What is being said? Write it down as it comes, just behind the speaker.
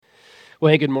Well,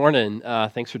 hey, good morning.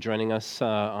 Thanks for joining us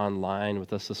online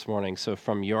with us this morning. So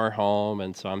from your home,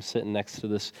 and so I'm sitting next to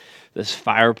this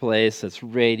fireplace that's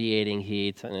radiating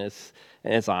heat, and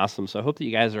it's awesome. So I hope that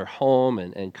you guys are home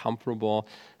and comfortable.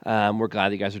 We're glad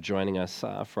that you guys are joining us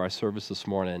for our service this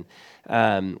morning.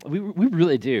 We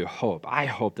really do hope. I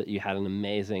hope that you had an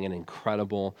amazing and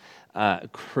incredible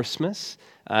Christmas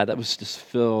that was just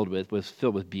filled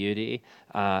with beauty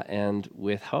and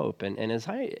with hope. And as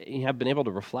I have been able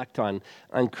to reflect on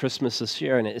Christmas this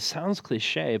year, and it sounds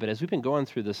cliche, but as we've been going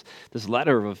through this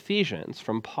letter of Ephesians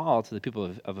from Paul to the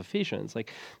people of Ephesians,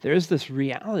 like there is this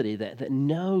reality that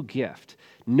no gift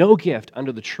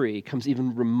under the tree comes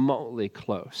even remotely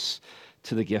close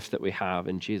to the gift that we have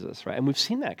in Jesus, right? And we've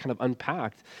seen that kind of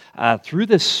unpacked through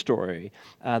this story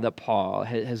that Paul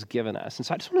has given us. And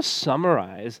so I just want to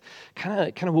summarize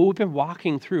kind of what we've been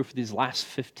walking through for these last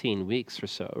 15 weeks or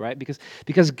so, right?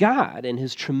 Because God, in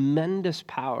his tremendous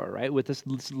power, right, with this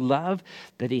love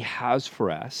that he has for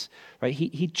us, right,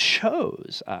 he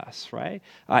chose us, right,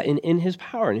 in his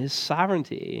power, in his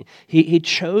sovereignty. He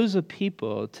chose a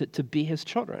people to be his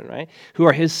children, right, who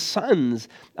are his sons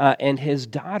and his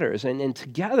daughters. And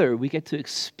together we get to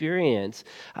experience,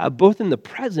 both in the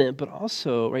present, but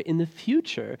also right in the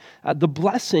future, the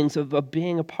blessings of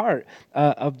being a part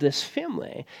of this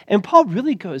family. And Paul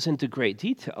really goes into great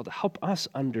detail to help us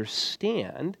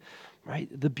understand, right,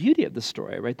 the beauty of the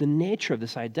story, right, the nature of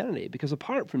this identity. Because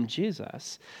apart from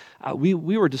Jesus, we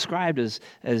were described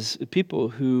as people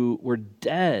who were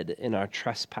dead in our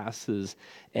trespasses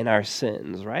and our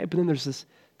sins, right? But then there's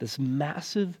this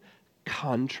massive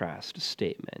contrast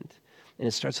statement. And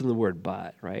it starts with the word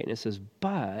but, right? And it says,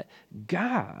 but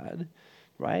God,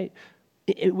 right?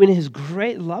 In his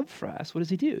great love for us, what does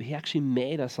he do? He actually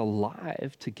made us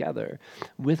alive together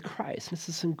with Christ. And it's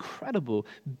this incredible,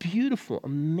 beautiful,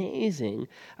 amazing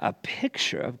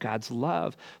picture of God's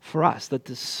love for us, that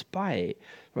despite,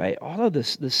 right, all of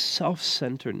this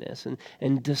self-centeredness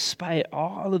and despite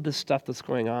all of the stuff that's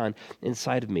going on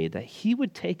inside of me, that he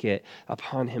would take it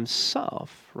upon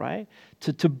himself, right,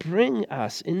 to bring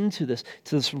us into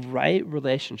this right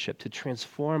relationship, to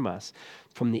transform us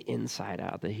from the inside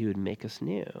out, that he would make us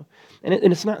new. And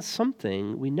it's not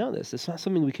something, we know this, it's not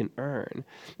something we can earn,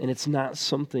 and it's not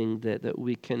something that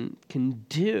we can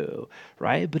do,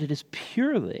 right? But it is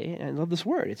purely, and I love this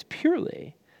word, it's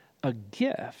purely a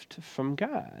gift from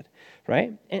God,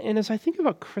 right? And as I think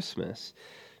about Christmas,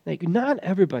 like not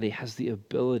everybody has the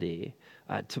ability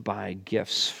to buy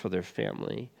gifts for their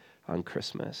family on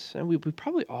Christmas. And we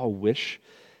probably all wish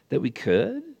that we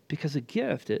could, because a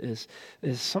gift is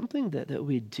something that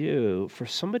we do for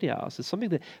somebody else. It's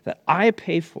something that I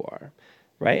pay for,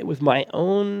 right? With my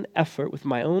own effort, with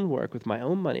my own work, with my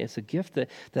own money. It's a gift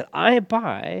that I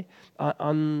buy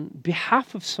on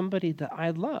behalf of somebody that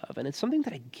I love. And it's something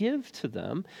that I give to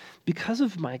them because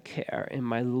of my care and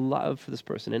my love for this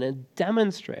person. And it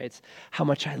demonstrates how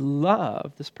much I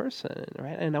love this person,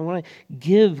 right? And I want to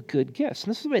give good gifts. And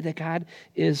this is the way that God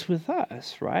is with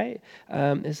us, right?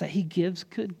 Is that he gives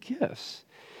good gifts.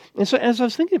 And so as I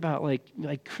was thinking about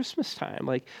like Christmas time,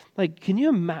 like can you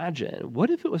imagine, what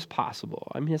if it was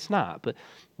possible? I mean, it's not, but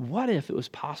what if it was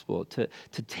possible to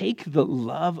take the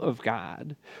love of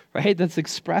God, right, that's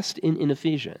expressed in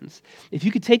Ephesians, if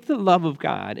you could take the love of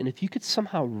God and if you could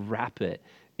somehow wrap it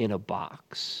in a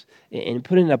box and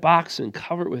put it in a box and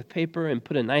cover it with paper and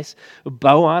put a nice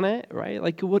bow on it, right?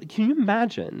 Like, what can you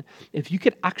imagine if you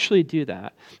could actually do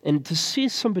that and to see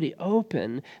somebody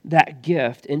open that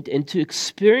gift and to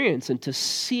experience and to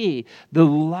see the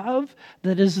love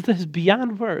that is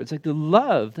beyond words, like the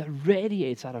love that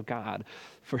radiates out of God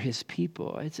for his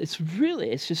people. It's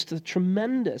just a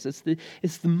tremendous, it's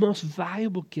the most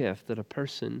valuable gift that a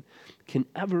person can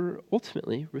ever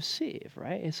ultimately receive,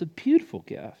 right? It's a beautiful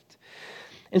gift.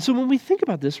 And so when we think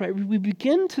about this, right, we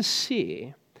begin to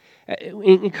see,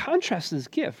 in contrast to this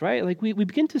gift, right, like we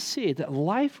begin to see that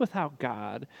life without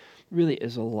God really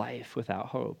is a life without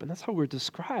hope. And that's how we're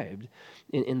described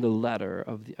in the letter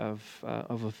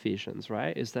of Ephesians,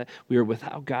 right? Is that we are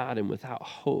without God and without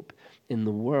hope in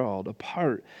the world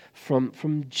apart from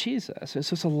Jesus. And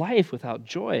so it's a life without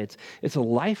joy. It's a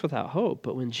life without hope.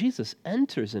 But when Jesus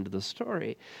enters into the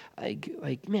story,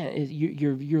 like man,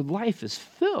 your life is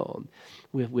filled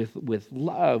with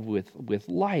love, with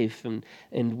life,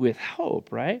 and with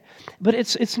hope, right? But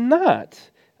it's not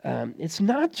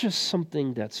just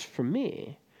something that's for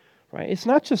me, right? It's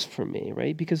not just for me,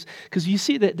 right? Because you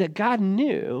see that God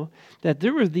knew that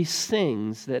there were these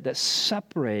things that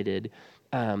separated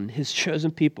his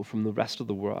chosen people from the rest of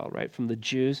the world, right? From the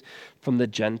Jews, from the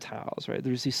Gentiles, right?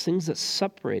 There's these things that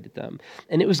separated them.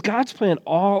 And it was God's plan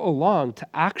all along to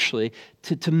actually,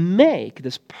 to make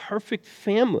this perfect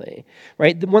family,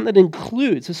 right? The one that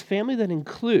includes, this family that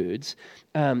includes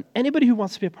anybody who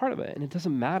wants to be a part of it. And it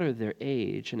doesn't matter their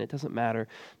age, and it doesn't matter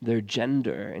their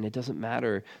gender, and it doesn't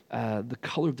matter the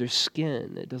color of their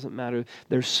skin. It doesn't matter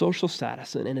their social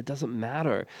status, and it doesn't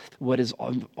matter what is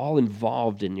all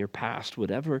involved in your past,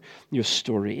 whatever your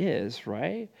story is,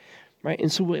 right? Right?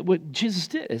 And so what Jesus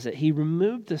did is that he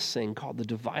removed this thing called the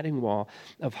dividing wall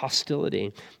of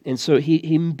hostility. And so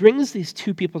he brings these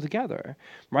two people together,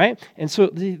 right? And so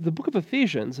the book of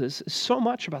Ephesians is so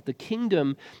much about the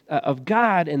kingdom of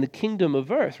God and the kingdom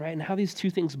of earth, right? And how these two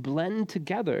things blend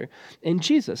together in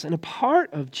Jesus. And a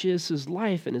part of Jesus'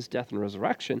 life and his death and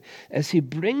resurrection, as he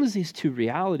brings these two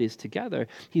realities together,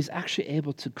 he's actually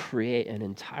able to create an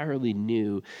entirely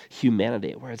new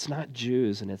humanity where it's not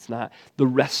Jews and it's not the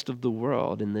rest of the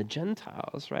world and the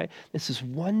Gentiles, right? This is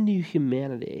one new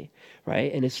humanity,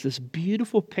 right? And it's this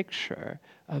beautiful picture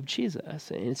of Jesus,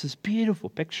 and it's this beautiful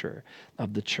picture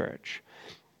of the church.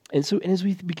 And so, and as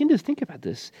we begin to think about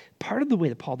this, part of the way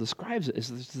that Paul describes it is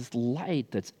there's this light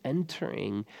that's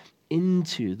entering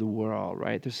into the world,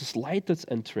 right? There's this light that's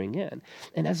entering in.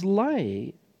 And as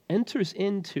light enters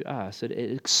into us, it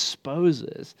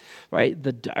exposes, right,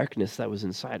 the darkness that was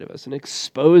inside of us, and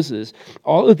exposes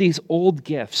all of these old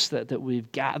gifts that we've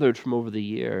gathered from over the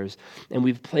years, and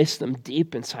we've placed them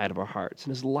deep inside of our hearts.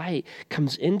 And as light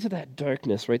comes into that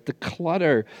darkness, right, the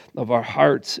clutter of our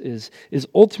hearts is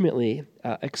ultimately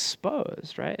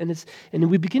exposed, right? And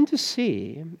we begin to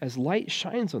see, as light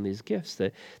shines on these gifts,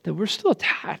 that we're still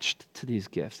attached to these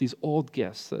gifts, these old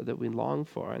gifts that we long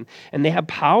for, and they have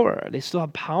power. They still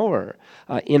have power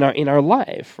in our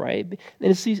life, right? And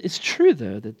it's true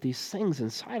though that these things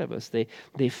inside of us they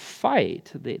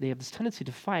fight. They have this tendency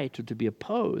to fight or to be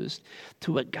opposed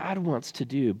to what God wants to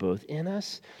do both in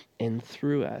us and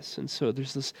through us. And so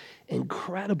there's this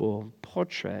incredible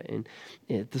portrait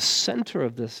at the center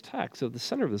of this text, of the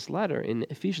center of this letter in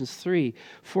Ephesians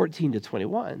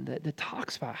 3:14-21, that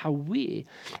talks about how we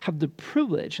have the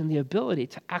privilege and the ability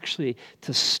to actually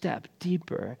to step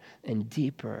deeper and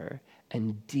deeper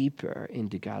and deeper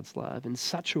into God's love in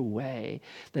such a way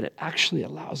that it actually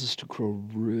allows us to grow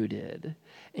rooted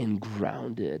and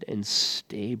grounded and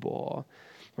stable,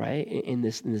 right? In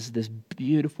this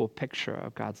beautiful picture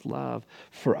of God's love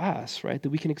for us, right?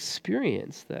 That we can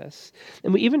experience this.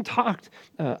 And we even talked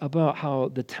about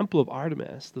how the Temple of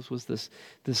Artemis, this was this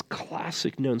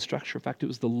classic known structure. In fact, it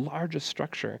was the largest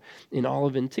structure in all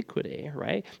of antiquity,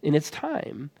 right? In its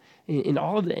time, in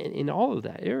all of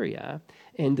that area.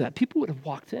 And people would have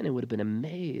walked in and would have been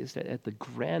amazed at the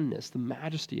grandness, the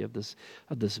majesty of this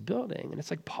building. And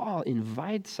it's like Paul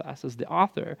invites us as the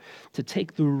author to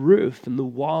take the roof and the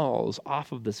walls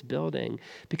off of this building,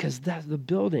 because the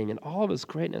building and all of its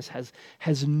greatness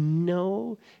has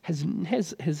no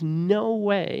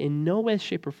way, in no way,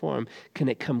 shape, or form can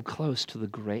it come close to the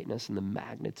greatness and the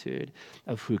magnitude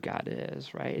of who God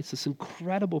is, right? It's this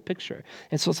incredible picture.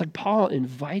 And so it's like Paul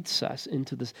invites us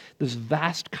into this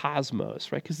vast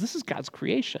cosmos, right? Because this is God's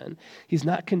creation. He's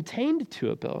not contained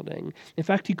to a building. In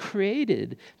fact, he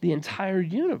created the entire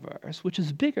universe, which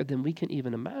is bigger than we can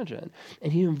even imagine.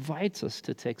 And he invites us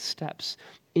to take steps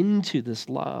into this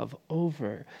love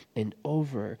over and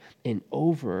over and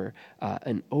over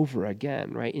and over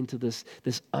again, right? Into this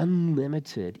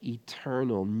unlimited,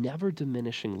 eternal, never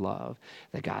diminishing love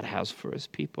that God has for his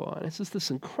people. And it's just this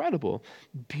incredible,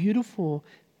 beautiful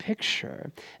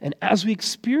picture. And as we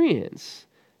experience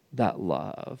that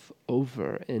love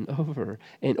over and over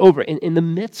and over, in the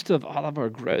midst of all of our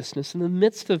grossness, in the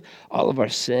midst of all of our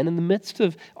sin, in the midst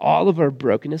of all of our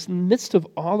brokenness, in the midst of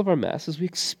all of our mess, as we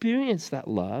experience that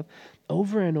love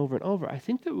over and over and over, I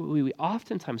think that what we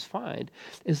oftentimes find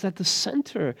is that the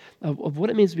center of what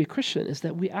it means to be a Christian is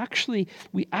that we actually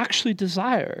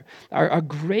desire, our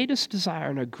greatest desire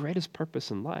and our greatest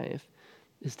purpose in life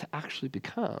is to actually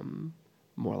become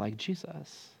more like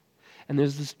Jesus. And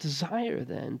there's this desire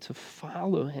then to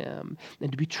follow him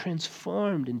and to be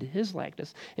transformed into his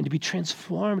likeness and to be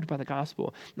transformed by the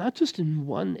gospel, not just in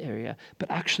one area,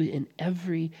 but actually in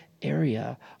every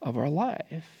area of our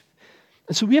life.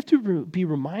 And so we have to be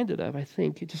reminded of, I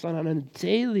think, just on a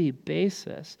daily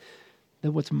basis,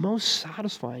 that what's most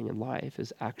satisfying in life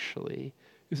is actually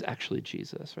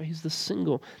Jesus, right? He's the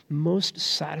single most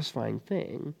satisfying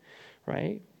thing,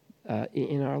 right?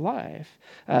 In our life.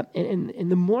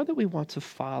 And the more that we want to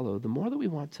follow, the more that we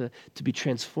want to be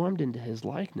transformed into his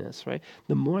likeness, right?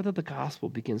 The more that the gospel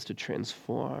begins to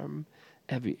transform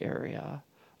every area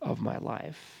of my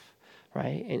life,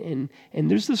 right? And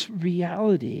there's this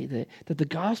reality that the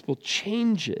gospel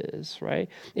changes, right?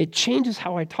 It changes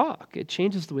how I talk. It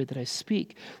changes the way that I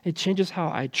speak. It changes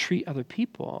how I treat other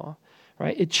people,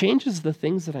 right? It changes the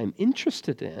things that I'm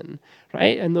interested in,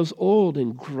 right? And those old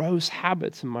and gross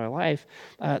habits in my life,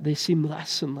 they seem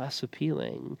less and less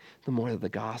appealing the more that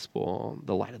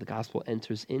the light of the gospel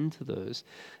enters into those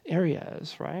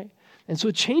areas, right? And so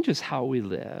it changes how we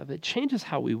live. It changes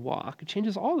how we walk. It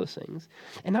changes all those things.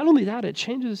 And not only that, it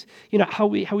changes, how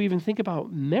we even think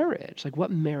about marriage, like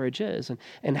what marriage is,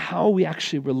 and how we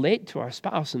actually relate to our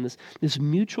spouse, and this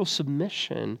mutual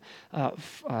submission,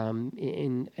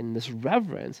 in this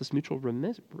reverence, this mutual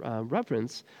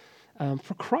reverence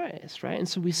for Christ, right? And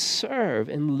so we serve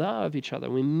and love each other.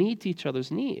 We meet each other's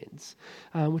needs,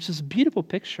 which is a beautiful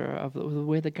picture of the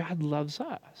way that God loves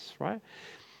us, right?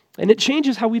 And it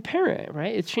changes how we parent,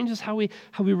 right? It changes how we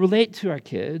relate to our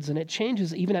kids, and it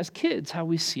changes even as kids how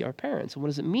we see our parents. And what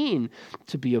does it mean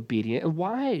to be obedient, and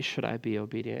why should I be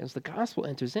obedient? As the gospel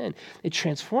enters in, it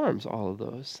transforms all of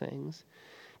those things.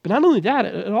 But not only that,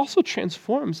 it also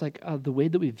transforms the way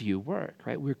that we view work,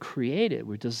 right? We're created,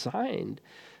 we're designed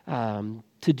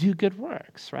to do good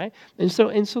works, right? And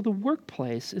so the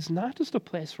workplace is not just a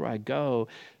place where I go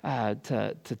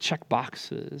to check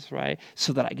boxes, right?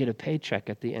 So that I get a paycheck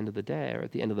at the end of the day or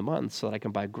at the end of the month, so that I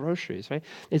can buy groceries, right?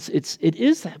 It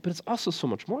is that, but it's also so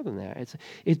much more than that.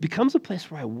 It becomes a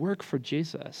place where I work for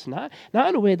Jesus, not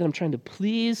in a way that I'm trying to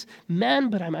please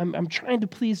men, but I'm trying to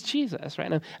please Jesus,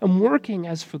 right? And I'm working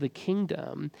as for the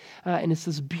kingdom, and it's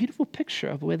this beautiful picture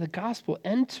of the way the gospel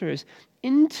enters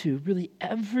into really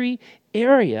every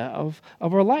area of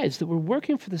our lives, that we're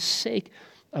working for the sake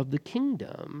of the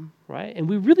kingdom, right? And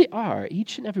we really are,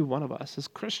 each and every one of us as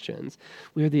Christians,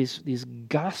 we are these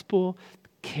gospel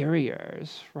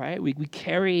carriers, right? We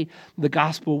carry the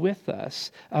gospel with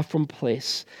us from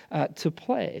place to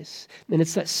place. And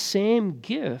it's that same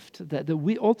gift that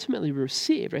we ultimately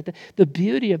receive, right? The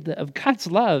beauty of God's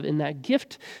love in that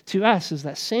gift to us is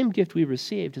that same gift we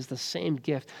received is the same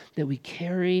gift that we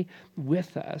carry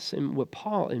with us. And what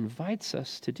Paul invites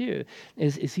us to do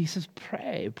is he says,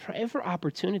 pray for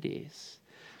opportunities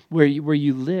where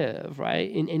you live,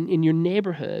 right? In your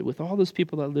neighborhood with all those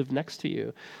people that live next to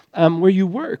you, where you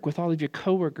work with all of your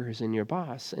coworkers and your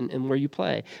boss, and where you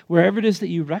play, wherever it is that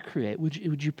you recreate,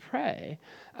 would you pray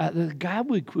that God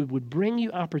would bring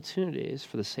you opportunities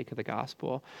for the sake of the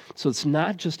gospel? So it's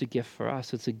not just a gift for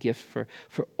us; it's a gift for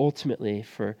ultimately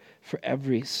for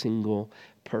every single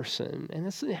person. And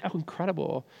that's how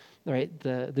incredible, right?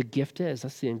 The gift is.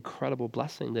 That's the incredible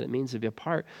blessing that it means to be a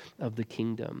part of the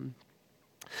kingdom.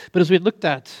 But as we looked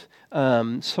at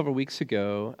several weeks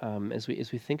ago, as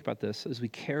we think about this, as we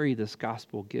carry this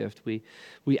gospel gift, we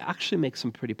actually make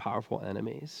some pretty powerful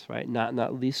enemies, right?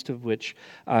 Not least of which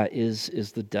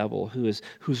is the devil,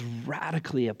 who's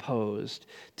radically opposed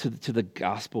to the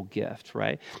gospel gift,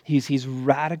 right? He's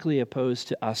radically opposed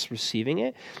to us receiving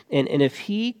it, and if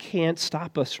he can't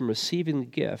stop us from receiving the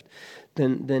gift,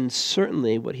 then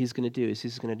certainly what he's going to do is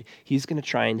he's going to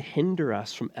try and hinder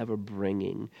us from ever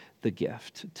bringing the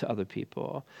gift to other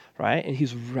people, right? And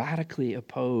he's radically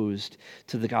opposed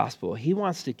to the gospel. He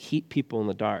wants to keep people in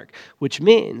the dark, which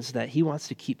means that he wants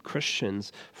to keep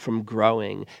Christians from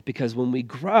growing, because when we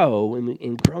grow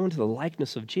and grow into the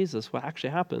likeness of Jesus, what actually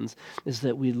happens is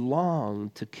that we long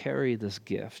to carry this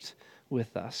gift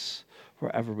with us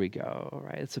wherever we go,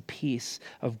 right? It's a piece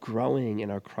of growing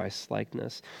in our Christ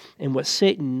likeness. And what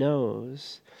Satan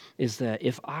knows is that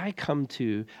if I come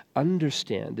to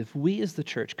understand, if we as the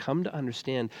church come to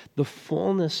understand the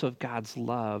fullness of God's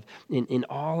love in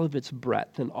all of its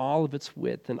breadth and all of its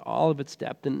width and all of its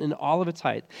depth and in all of its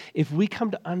height, if we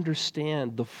come to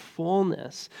understand the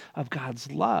fullness of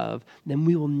God's love, then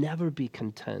we will never be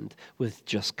content with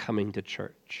just coming to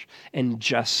church and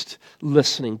just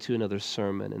listening to another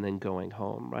sermon and then going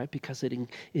home, right? Because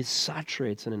it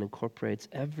saturates and it incorporates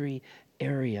every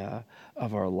area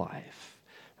of our life,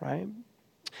 right?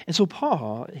 And so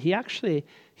Paul, he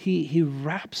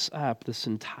wraps up this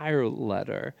entire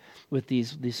letter with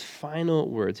these final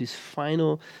words, these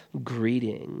final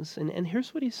greetings. And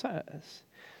here's what he says.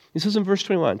 He says in verse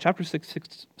 21, chapter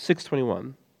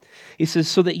 6:21, he says,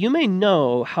 so that you may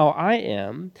know how I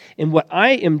am and what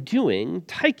I am doing,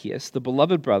 Tychicus, the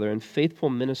beloved brother and faithful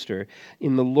minister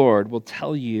in the Lord, will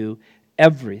tell you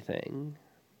everything.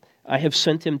 I have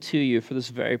sent him to you for this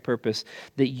very purpose,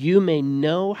 that you may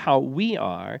know how we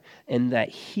are and that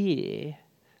he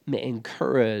may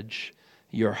encourage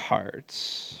your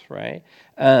hearts, right?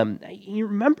 You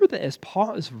remember that as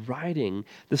Paul is writing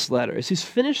this letter, as he's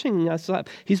finishing us up,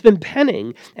 he's been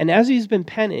penning, and as he's been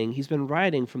penning, he's been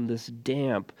writing from this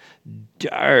damp,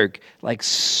 dark, like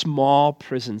small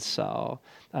prison cell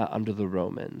under the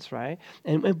Romans, right?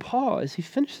 And Paul, as he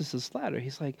finishes this letter,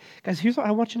 he's like, guys, here's what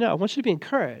I want you to know. I want you to be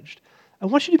encouraged. I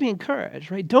want you to be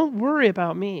encouraged, right? Don't worry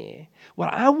about me.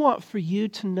 What I want for you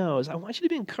to know is I want you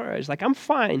to be encouraged. Like, I'm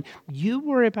fine. You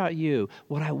worry about you.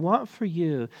 What I want for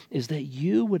you is that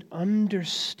you would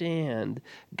understand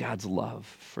God's love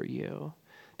for you,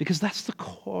 because that's the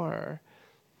core,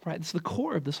 right? It's the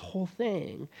core of this whole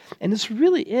thing. And this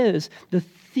really is the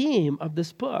theme of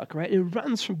this book, right? It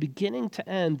runs from beginning to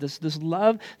end, this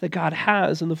love that God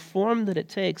has and the form that it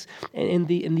takes and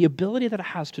the ability that it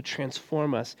has to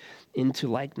transform us into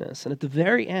likeness. And at the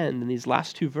very end, in these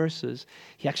last two verses,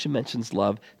 he actually mentions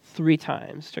love 3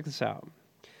 times. Check this out.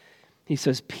 He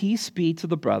says, peace be to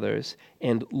the brothers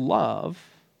and love,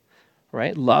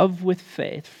 right? Love with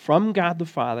faith from God the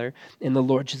Father and the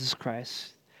Lord Jesus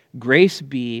Christ. Grace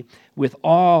be with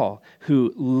all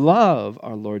who love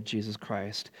our Lord Jesus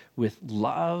Christ with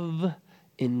love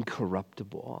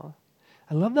incorruptible.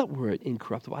 I love that word,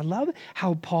 incorruptible. I love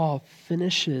how Paul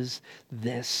finishes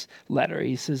this letter.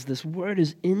 He says this word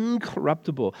is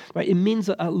incorruptible, right? It means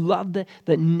a love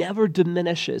that never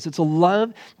diminishes. It's a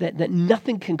love that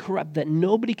nothing can corrupt, that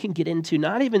nobody can get into,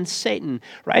 not even Satan,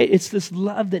 right? It's this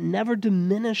love that never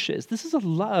diminishes. This is a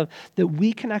love that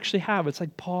we can actually have. It's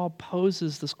like Paul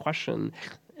poses this question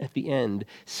at the end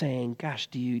saying, gosh,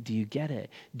 do you get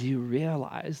it? Do you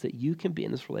realize that you can be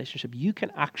in this relationship? You can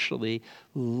actually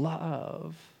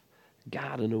love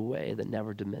God in a way that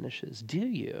never diminishes. Do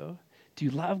you? Do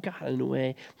you love God in a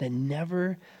way that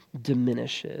never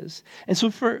diminishes? And so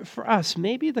for us,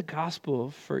 maybe the gospel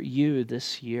for you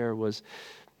this year was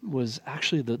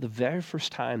actually the very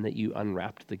first time that you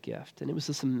unwrapped the gift. And it was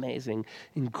this amazing,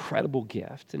 incredible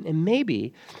gift. And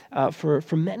maybe for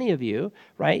many of you,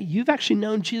 right, you've actually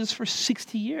known Jesus for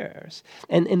 60 years.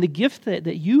 And the gift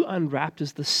that you unwrapped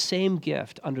is the same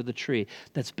gift under the tree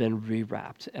that's been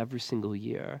rewrapped every single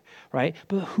year, right?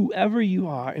 But whoever you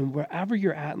are and wherever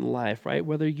you're at in life, right,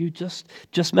 whether you just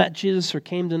met Jesus or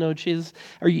came to know Jesus,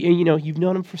 or you've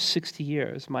known him for 60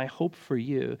 years, my hope for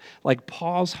you, like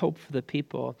Paul's hope for the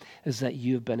people, is that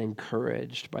you've been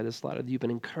encouraged by this letter, that you've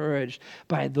been encouraged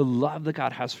by the love that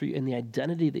God has for you and the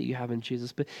identity that you have in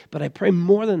Jesus. But I pray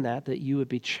more than that you would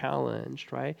be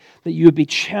challenged, right? That you would be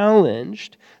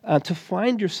challenged to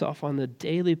find yourself on the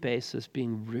daily basis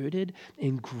being rooted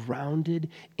and grounded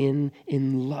in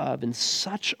love in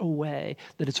such a way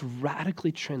that it's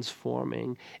radically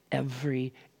transforming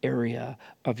every area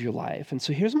of your life. And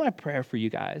so here's my prayer for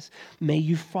you guys. May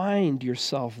you find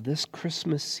yourself this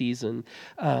Christmas season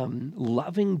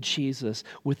loving Jesus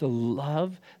with a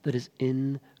love that is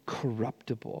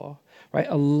incorruptible, right?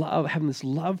 Having this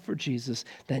love for Jesus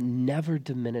that never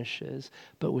diminishes,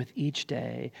 but with each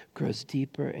day grows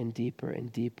deeper and deeper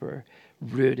and deeper,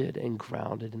 rooted and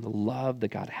grounded in the love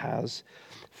that God has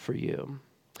for you.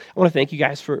 I want to thank you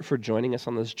guys for joining us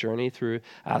on this journey through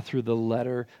the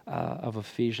letter of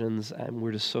Ephesians, and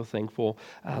we're just so thankful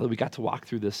that we got to walk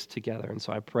through this together. And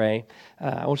so I pray,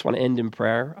 I just want to end in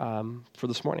prayer for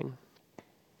this morning.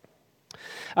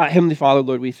 Heavenly Father,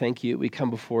 Lord, we thank you. We come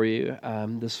before you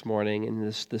this morning in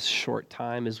this short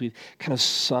time as we kind of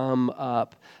sum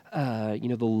up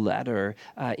the letter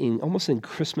almost in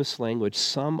Christmas language,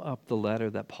 sum up the letter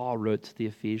that Paul wrote to the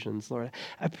Ephesians. Lord,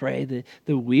 I pray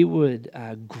that we would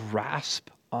grasp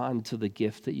onto the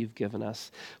gift that you've given us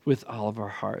with all of our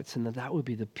hearts, and that would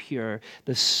be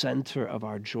the center of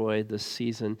our joy this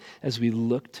season as we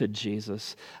look to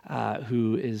Jesus,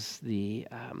 who is the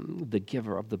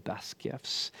giver of the best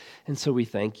gifts. And so we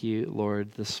thank you,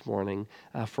 Lord, this morning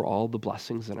for all the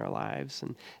blessings in our lives,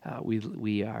 and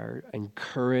we are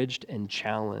encouraged and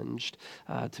challenged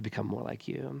to become more like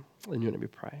you. In your name we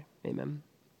pray. Amen.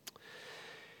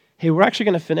 Hey, we're actually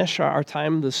going to finish our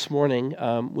time this morning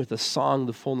with a song,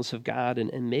 The Fullness of God.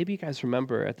 And maybe you guys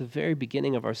remember at the very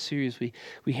beginning of our series, we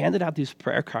handed out these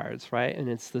prayer cards, right? And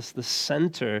it's the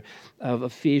center of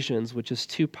Ephesians, which is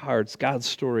 2 parts, God's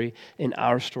story and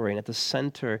our story. And at the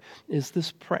center is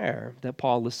this prayer that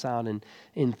Paul lists out in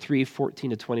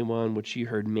 3:14-21, which you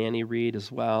heard Manny read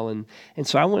as well. And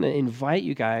so I want to invite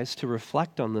you guys to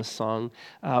reflect on this song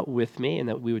with me, and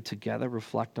that we would together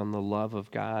reflect on the love of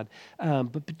God.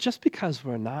 But just because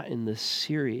we're not in this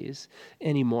series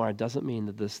anymore doesn't mean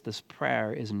that this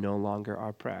prayer is no longer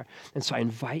our prayer. And so I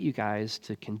invite you guys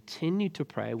to continue to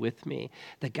pray with me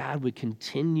that God would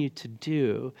continue to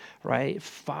do, right,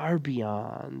 far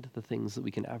beyond the things that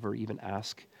we can ever even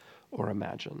ask or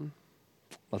imagine.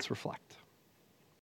 Let's reflect.